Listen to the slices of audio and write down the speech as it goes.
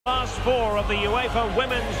Last four of the UEFA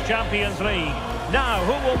Women's Champions League. Now,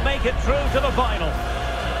 who will make it through to the final?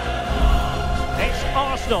 It's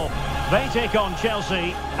Arsenal. They take on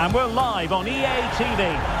Chelsea, and we're live on EA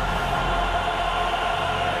TV.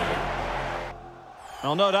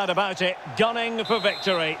 Well, no doubt about it, gunning for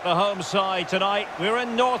victory. The home side tonight. We're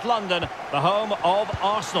in North London, the home of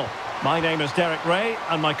Arsenal. My name is Derek Ray,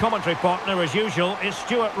 and my commentary partner, as usual, is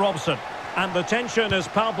Stuart Robson. And the tension is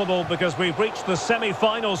palpable because we've reached the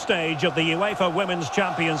semi-final stage of the UEFA Women's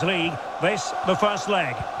Champions League. This, the first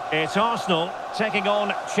leg. It's Arsenal taking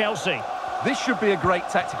on Chelsea. This should be a great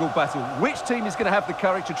tactical battle. Which team is going to have the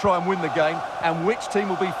courage to try and win the game, and which team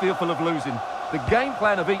will be fearful of losing? The game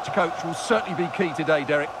plan of each coach will certainly be key today,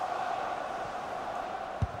 Derek.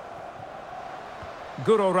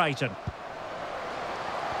 Guro Reiten.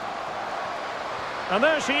 And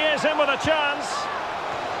there she is, in with a chance.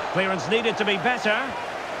 Clearance needed to be better.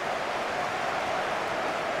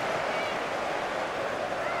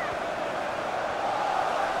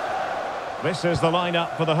 This is the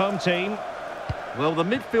lineup for the home team. Well, the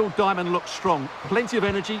midfield diamond looks strong. Plenty of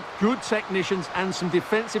energy, good technicians, and some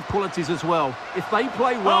defensive qualities as well. If they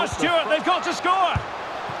play well... Oh, Stuart, they've got to score!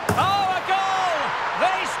 Oh, a goal!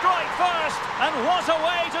 They strike first, and what a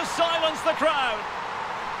way to silence the crowd!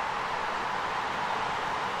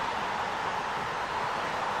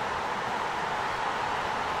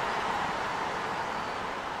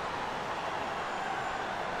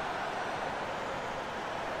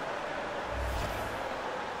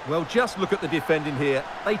 Well, just look at the defending here.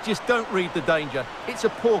 They just don't read the danger. It's a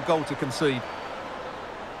poor goal to concede.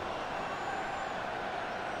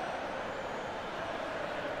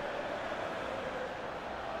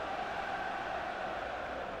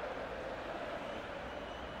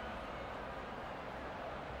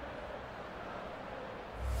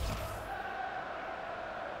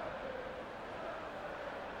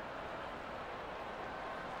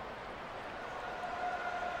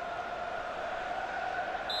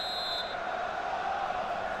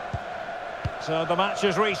 So the match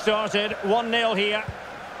has restarted, 1-0 here.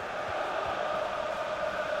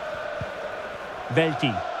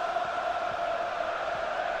 Velti.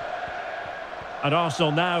 And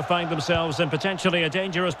Arsenal now find themselves in potentially a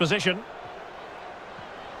dangerous position.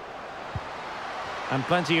 And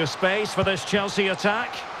plenty of space for this Chelsea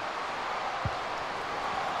attack.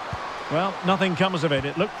 Well, nothing comes of it.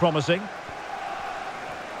 It looked promising.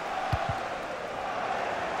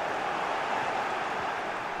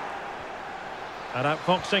 And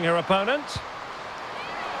outfoxing her opponent.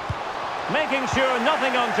 Making sure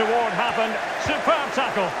nothing untoward happened. Superb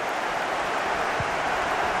tackle.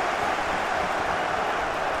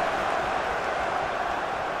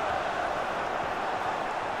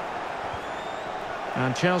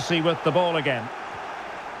 And Chelsea with the ball again.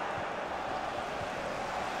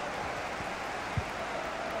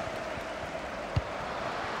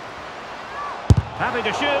 Happy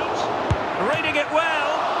to shoot. Reading it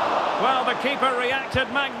well. Well, the keeper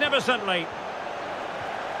reacted magnificently.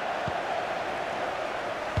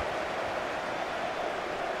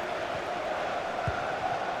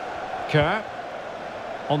 Kerr.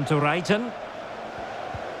 On to Reiten.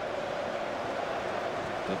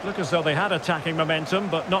 Did look as though they had attacking momentum,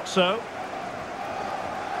 but not so.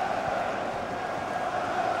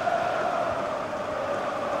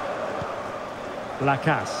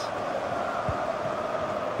 Lacasse.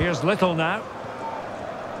 Here's Little now.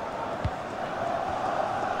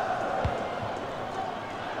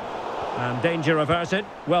 And danger averted.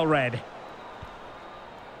 Well read.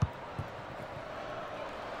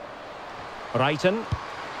 Reiten.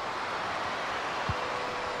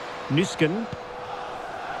 Nüsken.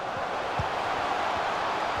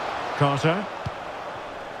 Carter.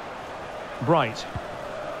 Bright.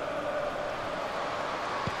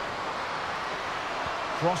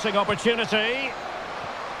 Crossing opportunity.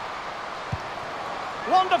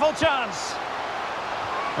 Wonderful chance.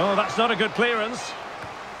 Oh, that's not a good clearance.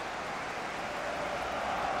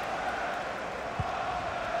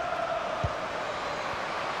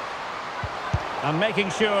 And making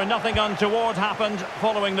sure nothing untoward happened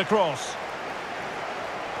following the cross.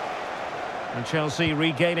 And Chelsea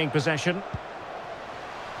regaining possession.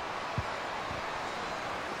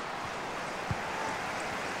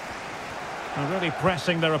 And really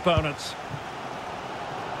pressing their opponents.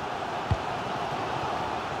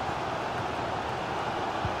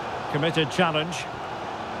 Committed challenge.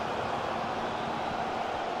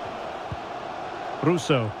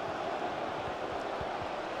 Russo.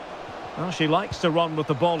 Well, she likes to run with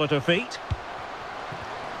the ball at her feet.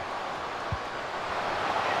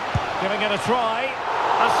 Giving it a try.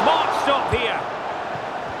 A smart stop here.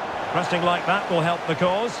 Pressing like that will help the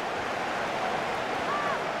cause.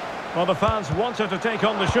 Well, the fans wanted to take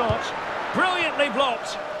on the shot. Brilliantly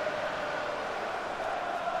blocked.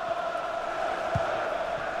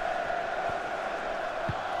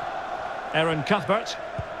 Aaron Cuthbert.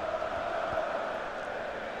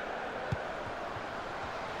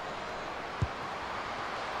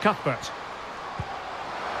 Cuthbert.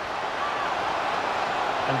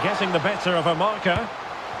 And getting the better of a marker.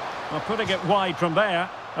 Well, putting it wide from there.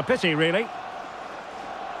 A pity, really.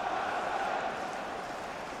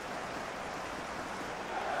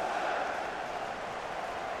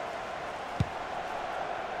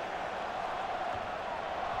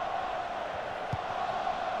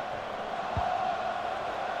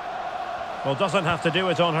 Well, doesn't have to do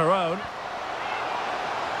it on her own.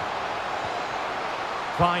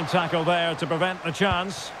 Fine tackle there to prevent the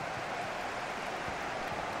chance.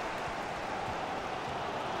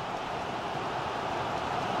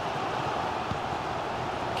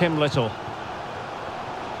 Kim Little.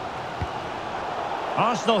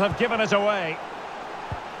 Arsenal have given it away.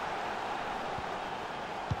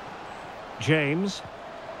 James.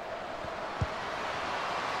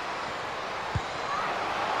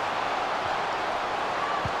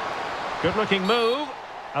 Good-looking move.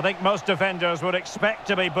 I think most defenders would expect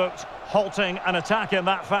to be booked, halting an attack in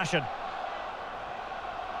that fashion.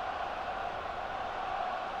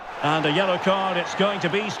 And a yellow card it's going to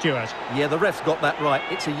be, Stuart. Yeah, the ref's got that right.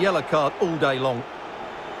 It's a yellow card all day long.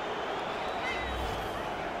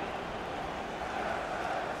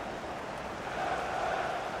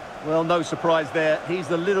 Well, no surprise there.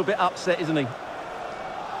 He's a little bit upset, isn't he?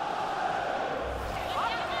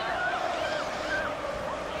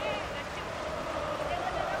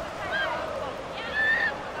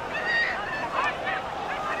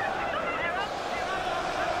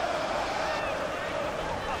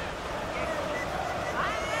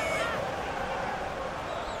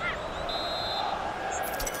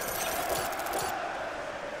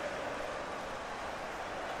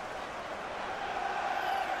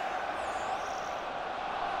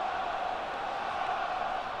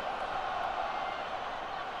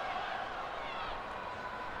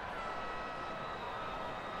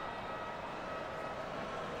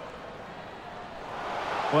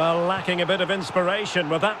 Well, lacking a bit of inspiration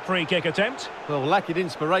with that free kick attempt. Well, lacking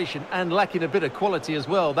inspiration and lacking a bit of quality as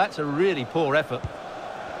well. That's a really poor effort.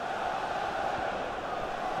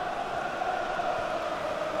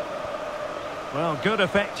 Well, good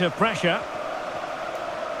effective pressure.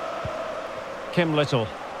 Kim Little.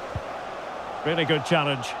 Really good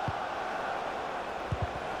challenge.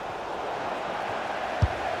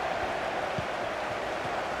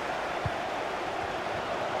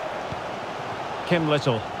 Kim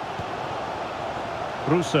Little.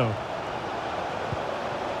 Russo.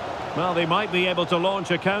 Well, they might be able to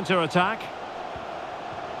launch a counter-attack.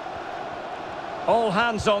 All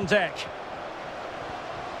hands on deck.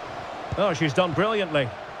 Oh, she's done brilliantly.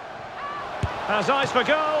 Has eyes for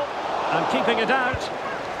goal, and keeping it out.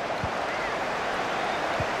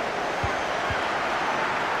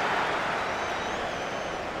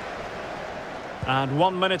 And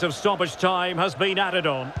 1 minute of stoppage time has been added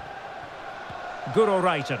on. Guro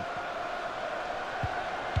Reiten.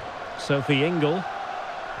 Sophie Ingle.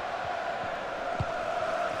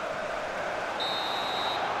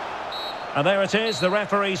 And there it is, the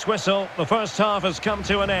referee's whistle. The first half has come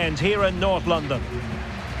to an end here in North London.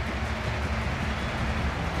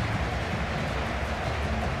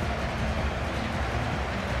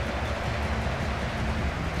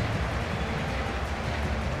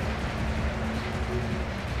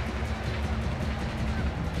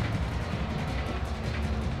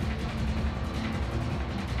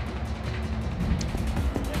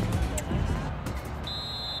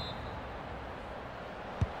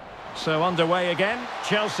 So underway again,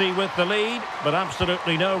 Chelsea with the lead, but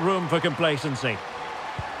absolutely no room for complacency.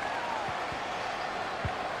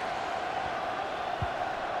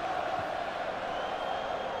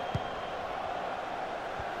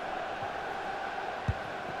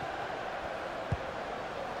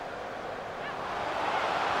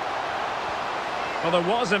 Well, there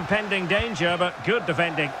was impending danger, but good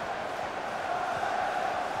defending.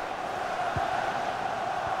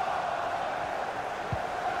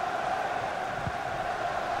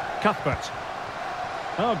 Cuthbert.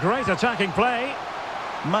 Oh, great attacking play.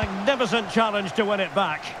 Magnificent challenge to win it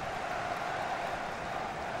back.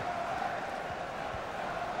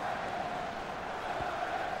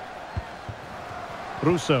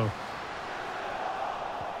 Russo.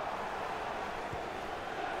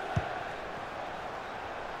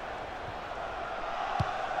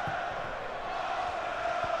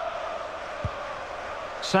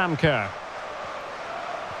 Sam Kerr.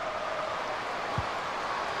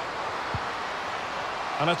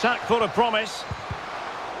 An attack full of promise.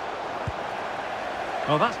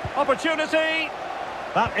 Oh, that's opportunity!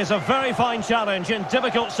 That is a very fine challenge in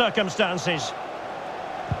difficult circumstances.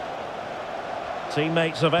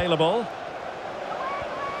 Teammates available.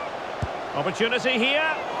 Opportunity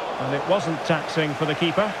here. And it wasn't taxing for the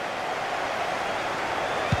keeper.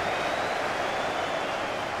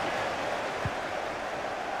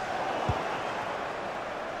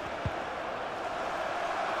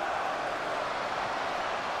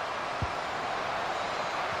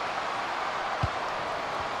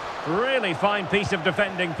 Really fine piece of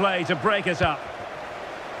defending play to break us up.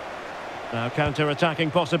 Now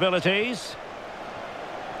counter-attacking possibilities.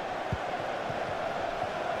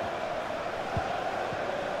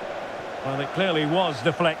 Well, it clearly was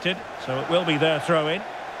deflected, so it will be their throw-in.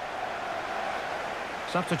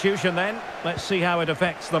 Substitution then. Let's see how it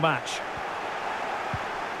affects the match.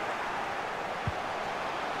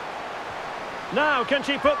 Now, can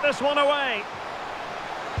she put this one away?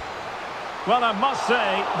 Well, I must say,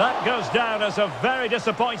 that goes down as a very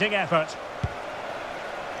disappointing effort.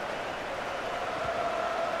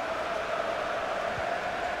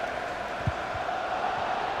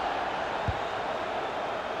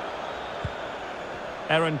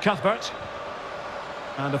 Aaron Cuthbert.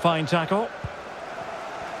 And a fine tackle.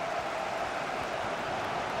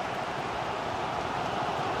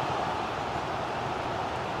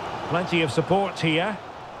 Plenty of support here.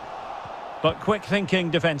 But quick thinking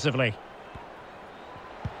defensively.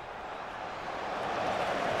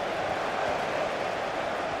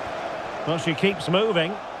 Well, she keeps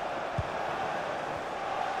moving.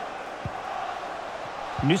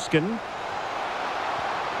 Nusken.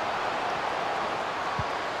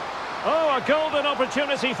 Oh, a golden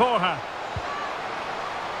opportunity for her.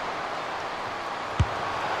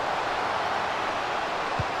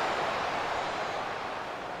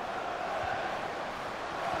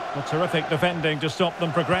 A terrific defending to stop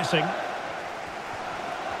them progressing.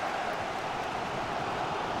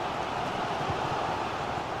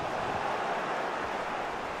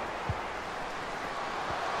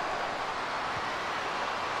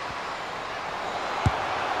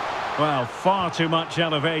 Well, far too much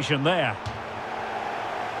elevation there.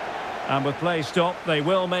 And with play stopped, they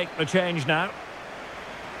will make the change now.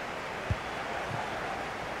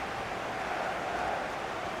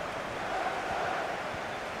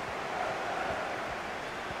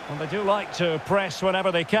 Well, they do like to press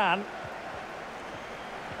whenever they can.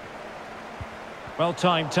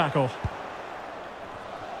 Well-timed tackle.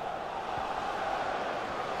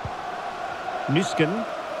 Nusken.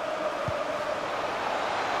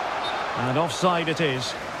 And offside it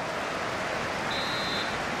is.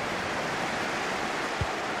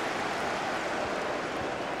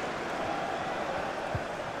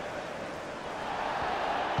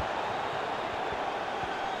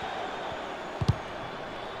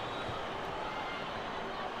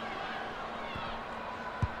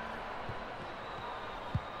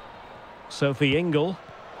 Sophie Ingle.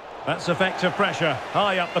 That's effective pressure,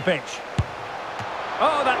 high up the pitch.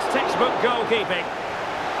 Oh, that's textbook goalkeeping.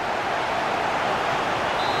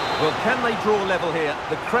 Well, can they draw level here?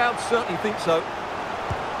 The crowd certainly think so.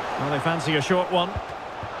 Well, they fancy a short one.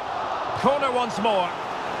 Corner once more.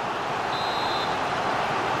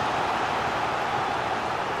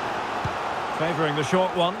 Favouring the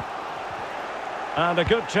short one. And a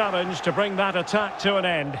good challenge to bring that attack to an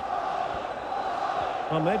end.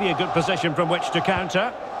 Well, maybe a good position from which to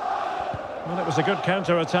counter. Well, it was a good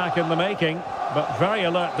counter-attack in the making, but very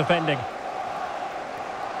alert defending.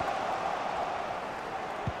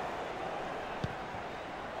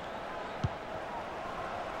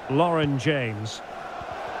 Lauren James.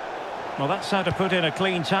 Well, that's how to put in a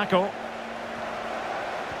clean tackle.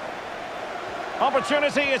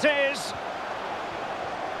 Opportunity it is.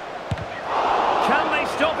 Can they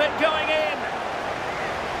stop it going in?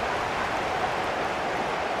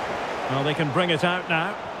 Well, they can bring it out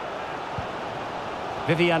now.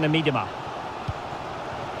 Vivianne Miedema.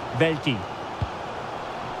 Velti.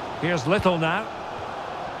 Here's Little now.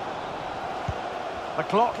 The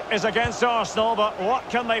clock is against Arsenal, but what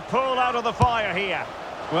can they pull out of the fire here?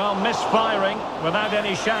 Well, misfiring without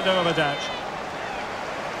any shadow of a doubt.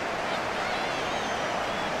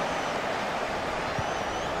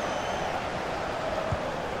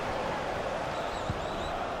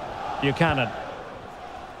 Buchanan.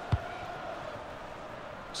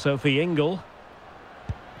 Sophie Ingle.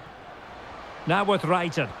 Now with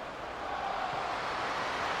Reiten.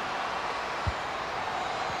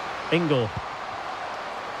 Ingle.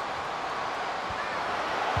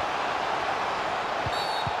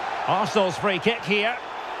 Arsenal's free kick here.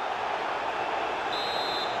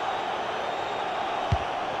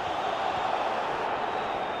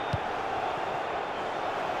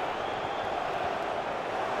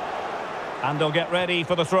 And they'll get ready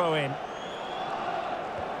for the throw-in.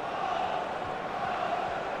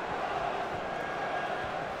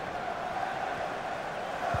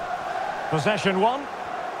 Possession one.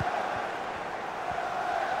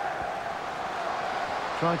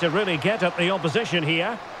 Trying to really get at the opposition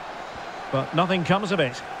here, but nothing comes of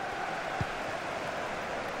it.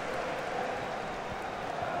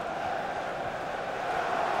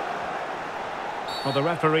 Well, the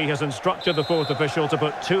referee has instructed the fourth official to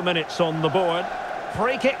put 2 minutes on the board.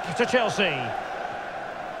 Free kick to Chelsea.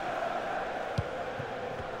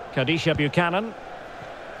 Kadisha Buchanan.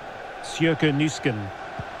 Sjöke Nusken.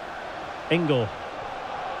 Ingle.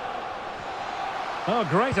 Oh,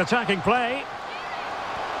 great attacking play.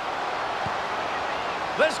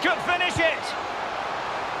 This could finish it.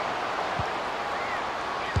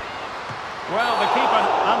 Well, the keeper,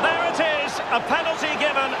 and there it is, a penalty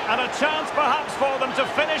given and a chance perhaps for them to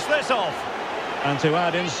finish this off. And to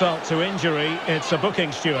add insult to injury, it's a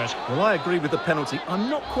booking, Stuart. Well, I agree with the penalty. I'm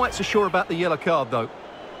not quite so sure about the yellow card, though.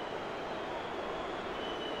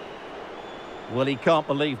 Well, he can't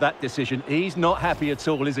believe that decision. He's not happy at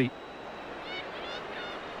all, is he?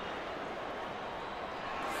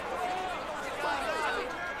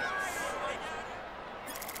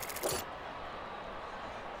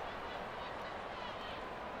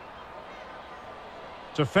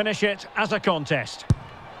 To finish it as a contest.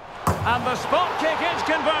 And the spot kick is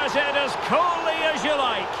converted as coolly as you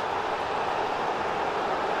like.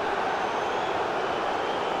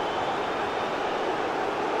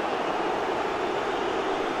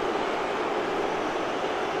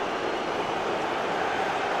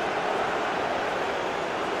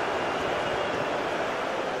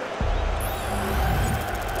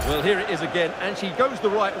 Well, here it is again, and she goes the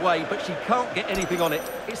right way, but she can't get anything on it.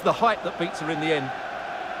 It's the height that beats her in the end.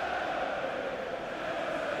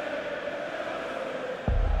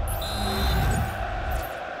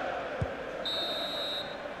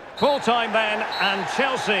 Full time then, and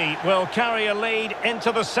Chelsea will carry a lead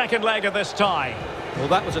into the second leg of this tie. Well,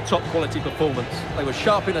 that was a top-quality performance. They were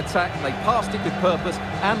sharp in attack, they passed it with purpose,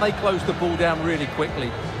 and they closed the ball down really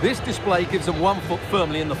quickly. This display gives them 1 foot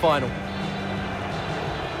firmly in the final.